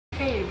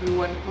Hey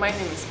everyone, my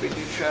name is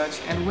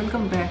Bidyutraj and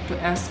welcome back to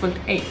Asphalt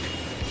 8.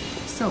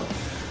 So,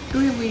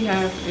 today we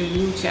have a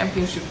new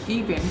championship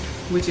event,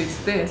 which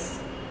is this,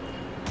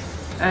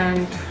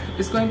 and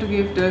it's going to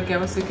give the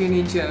Kawaskai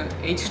Ninja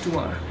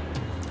H2R.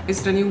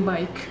 It's the new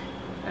bike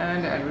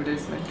and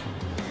advertisement.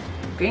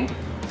 Okay,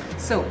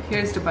 so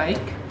here's the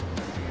bike,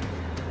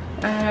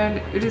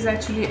 and it is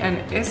actually an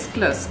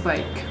S-Class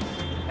bike,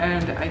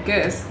 and I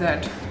guess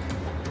that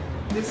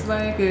this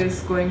bike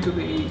is going to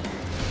be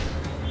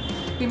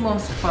the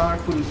most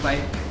powerful bike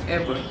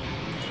ever,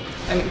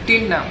 I mean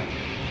till now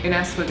in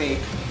Asphalt 8.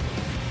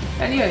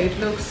 And yeah, it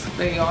looks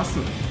very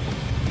awesome,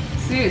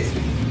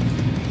 seriously.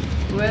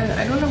 Well,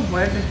 I don't know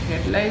where the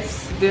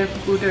headlights they're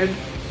put it,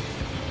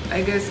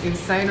 I guess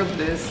inside of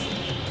this,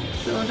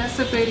 so that's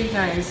a very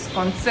nice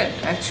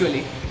concept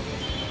actually.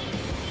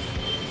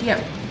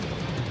 Yeah,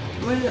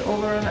 well,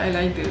 overall I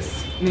like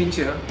this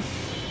Ninja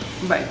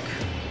bike.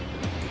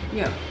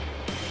 Yeah,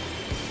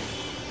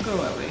 go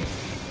away.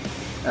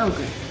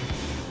 Okay.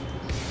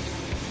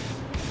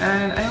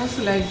 And I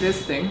also like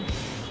this thing,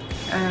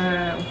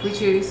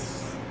 which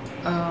is,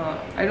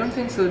 I don't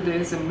think so there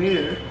is a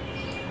mirror.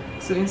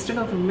 So instead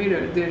of a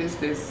mirror, there is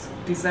this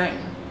design,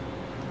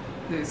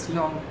 these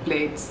long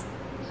plates.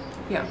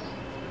 Yeah,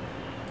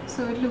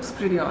 so it looks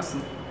pretty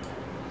awesome,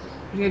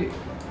 really.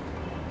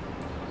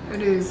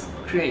 It is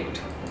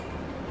great.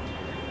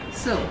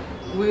 So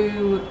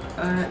we'll,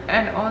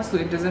 and also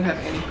it doesn't have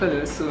any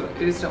color, so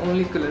it is the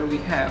only color we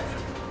have.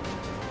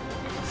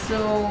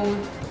 So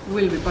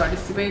we'll be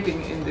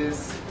participating in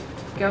this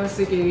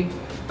Kawasaki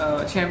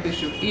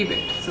championship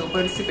event, so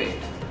participate.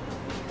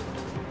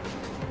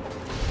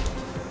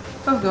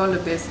 Okay, all the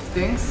basic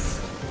things.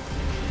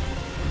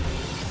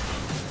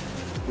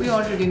 We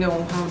already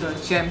know how the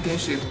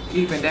championship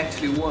event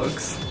actually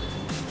works,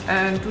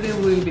 and today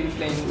we'll be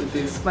playing with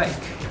this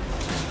bike.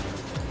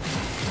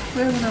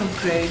 We're gonna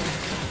upgrade.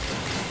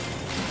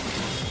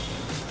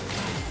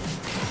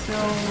 So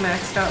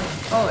maxed out.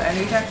 Oh, and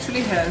it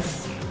actually has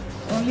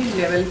only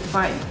level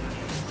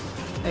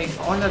 5, like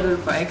all other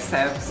bikes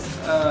have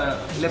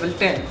level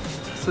 10,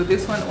 so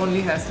this one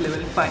only has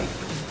level 5.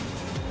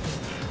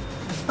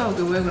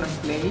 Okay, we're gonna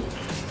play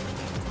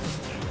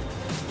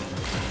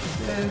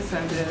this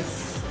and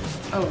this.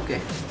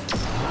 Okay,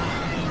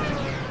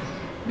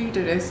 beat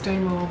a rest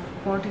time of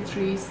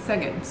 43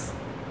 seconds.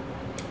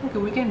 Okay,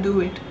 we can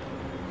do it.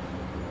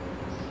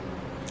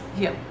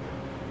 Yeah.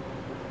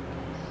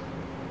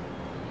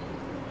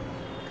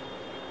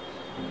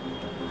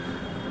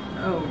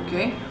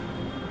 Okay.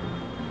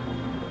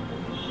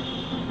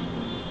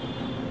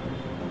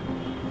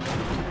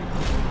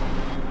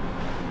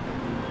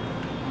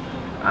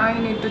 I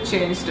need to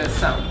change the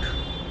sound.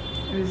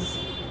 It is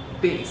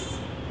bass.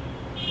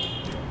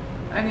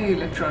 I need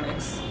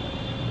electronics.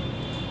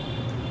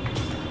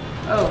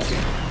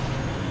 Okay.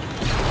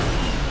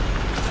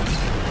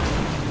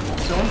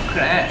 Don't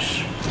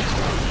crash.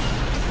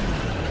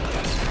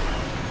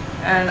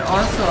 And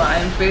also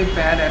I'm very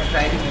bad at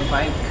riding a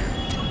bike.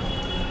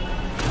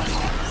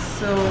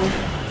 So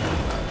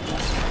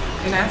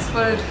in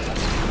Asphalt,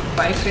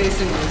 bike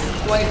racing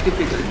is quite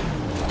difficult.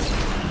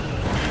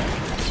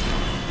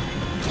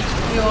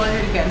 You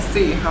already can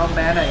see how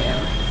bad I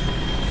am.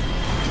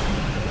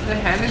 The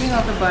handling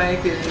of the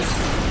bike is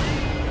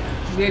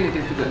really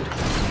difficult.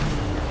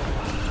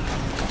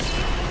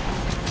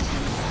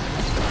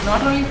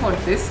 Not only for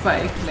this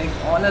bike, like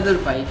all other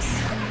bikes,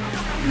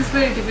 it's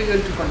very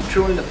difficult to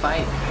control the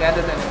bike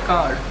rather than a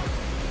car.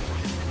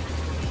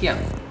 Yeah.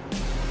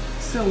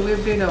 So we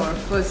did our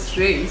first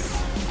race,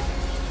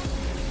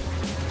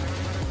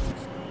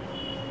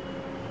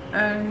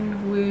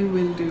 and we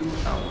will do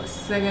our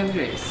second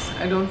race.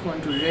 I don't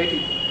want to rate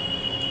it.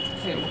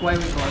 Hey, why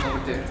we gone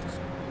over there?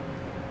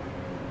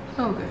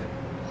 Okay,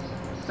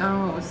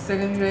 now our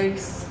second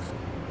race.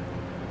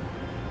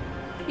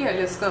 Yeah,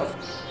 let's go.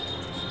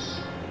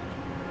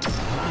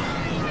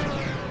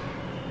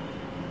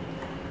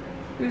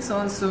 It's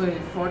also a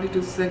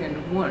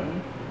 42-second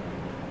one.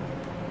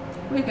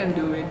 We can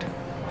do it.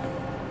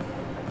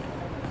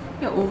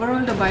 Yeah,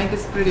 overall the bike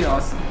is pretty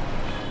awesome.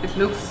 It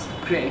looks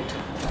great.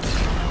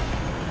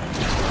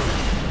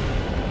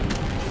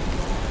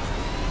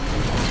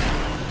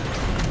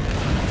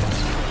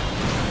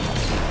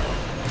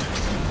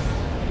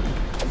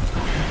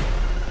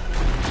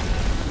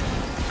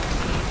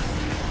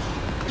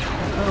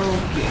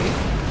 Okay.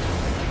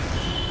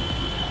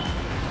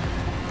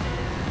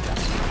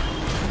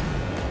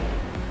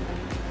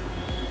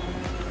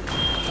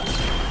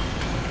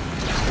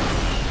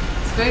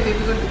 It's very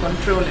difficult to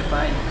control a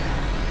bike.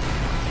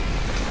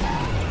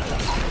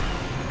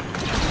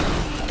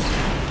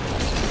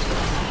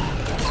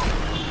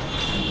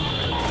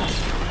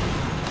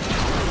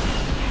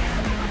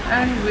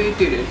 And we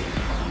did it.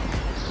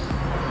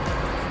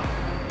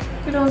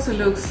 It also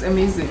looks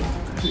amazing,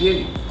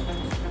 really.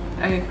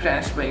 And it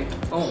crashed by its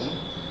own.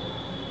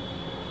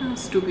 Oh,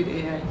 stupid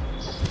AI.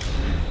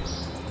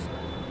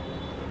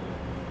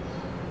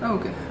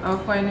 Okay, our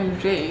final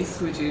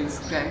race, which is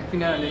grand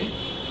finale.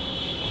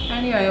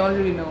 And yeah, I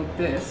already know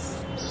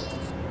this.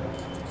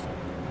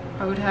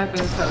 how it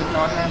happens, how it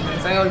not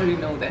happens. I already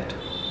know that.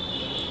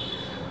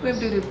 We've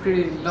did a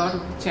pretty lot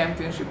of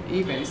championship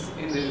events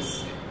in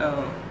this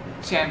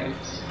channel.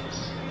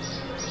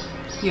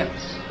 Yeah.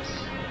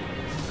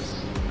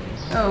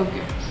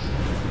 Okay.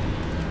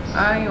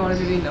 I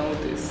already know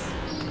this.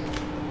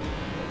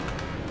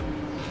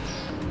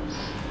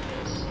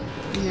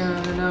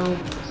 Yeah, now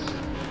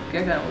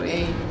get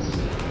away.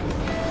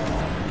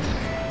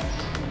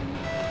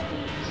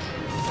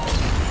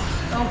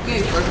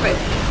 Okay, perfect.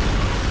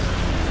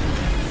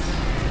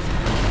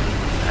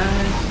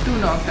 And 2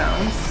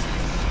 knockdowns.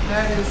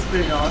 That is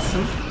pretty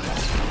awesome.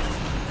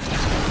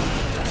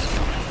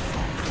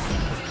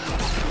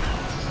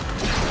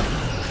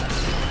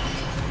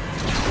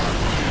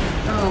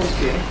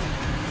 Okay.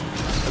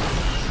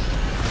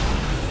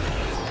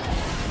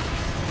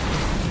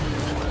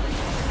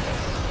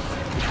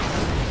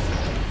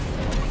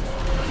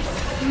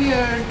 We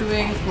are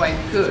doing quite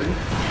good,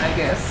 I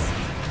guess.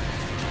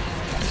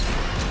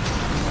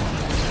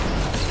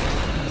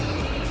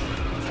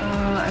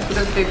 I could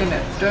have taken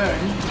a turn,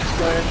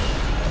 but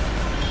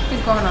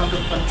it's gone out of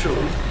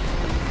control.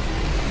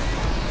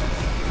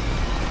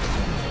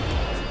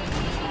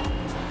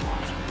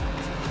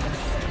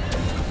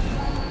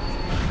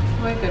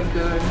 Quite and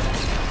good.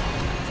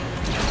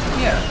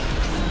 Yeah.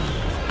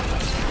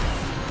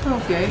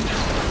 Okay.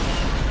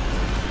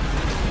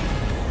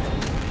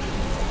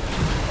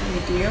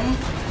 Medium.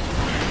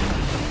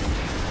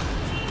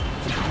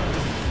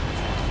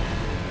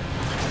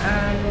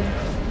 And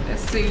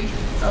let's see.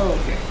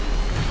 Okay.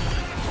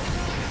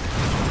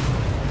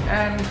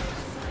 And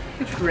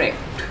it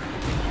wrecked.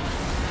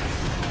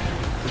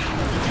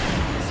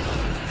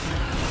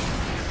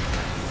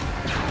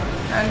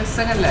 And the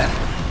second lap.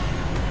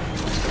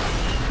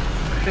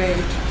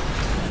 Great.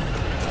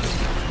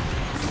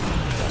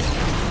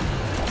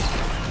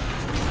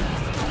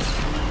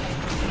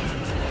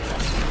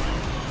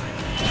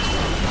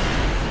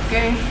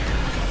 Okay.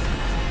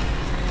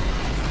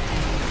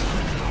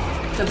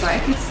 The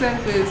bike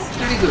itself is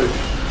pretty good.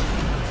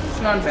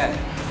 It's not bad.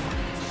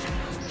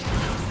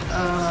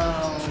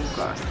 Oh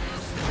god.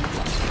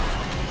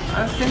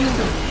 I was thinking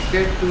to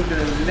get to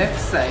the left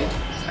side,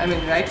 I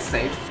mean right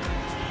side,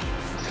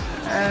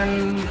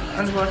 and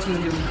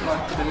unfortunately we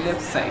got to the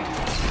left side.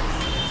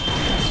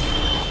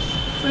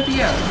 But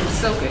yeah,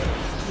 it's okay.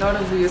 A lot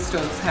of weird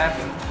stuff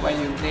happen while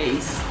you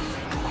race.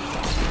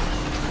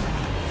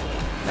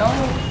 No,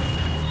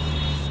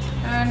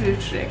 and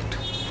it's wrecked.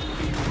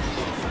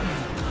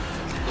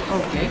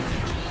 Okay.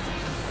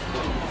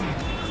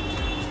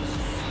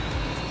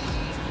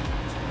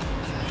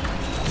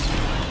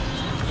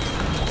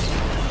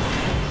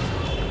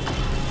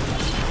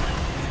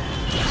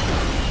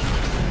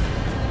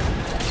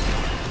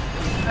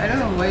 I don't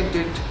know why it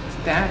did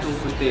that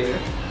over there.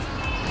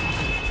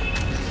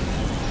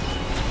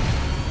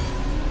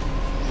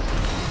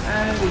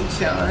 And we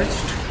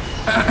charged.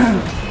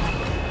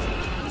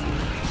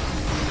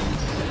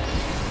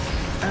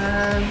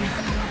 And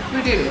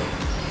we did it.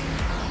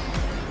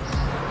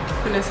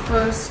 Finished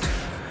first,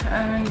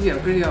 and yeah,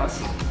 pretty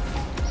awesome.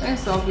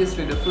 It's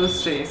obviously the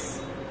first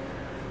race.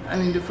 I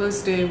mean, the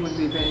first day would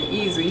be very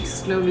easy.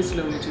 Slowly it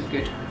will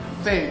get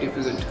very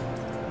difficult.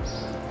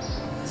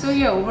 So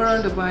yeah,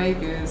 overall the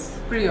bike is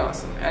pretty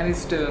awesome, and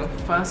it's the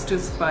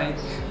fastest bike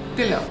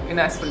till now in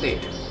Asphalt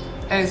 8,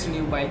 and it's a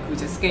new bike which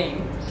just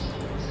came.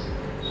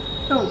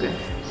 Okay,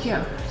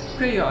 yeah,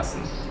 pretty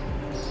awesome.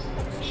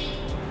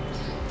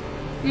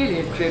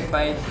 Really a great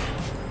bike,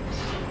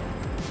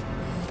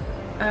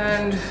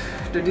 and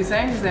the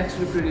design is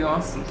actually pretty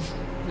awesome,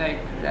 like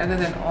rather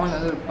than all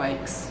other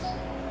bikes.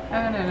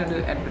 And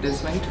another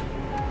advertisement.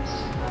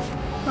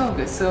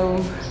 Okay,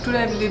 so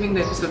today I'm leaving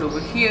the episode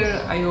over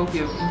here. I hope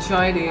you have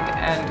enjoyed it,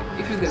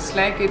 and if you guys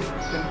like it,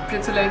 then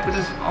press the like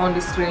button on the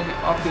screen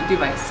of your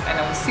device, and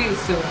I will see you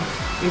soon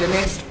in the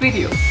next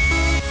video.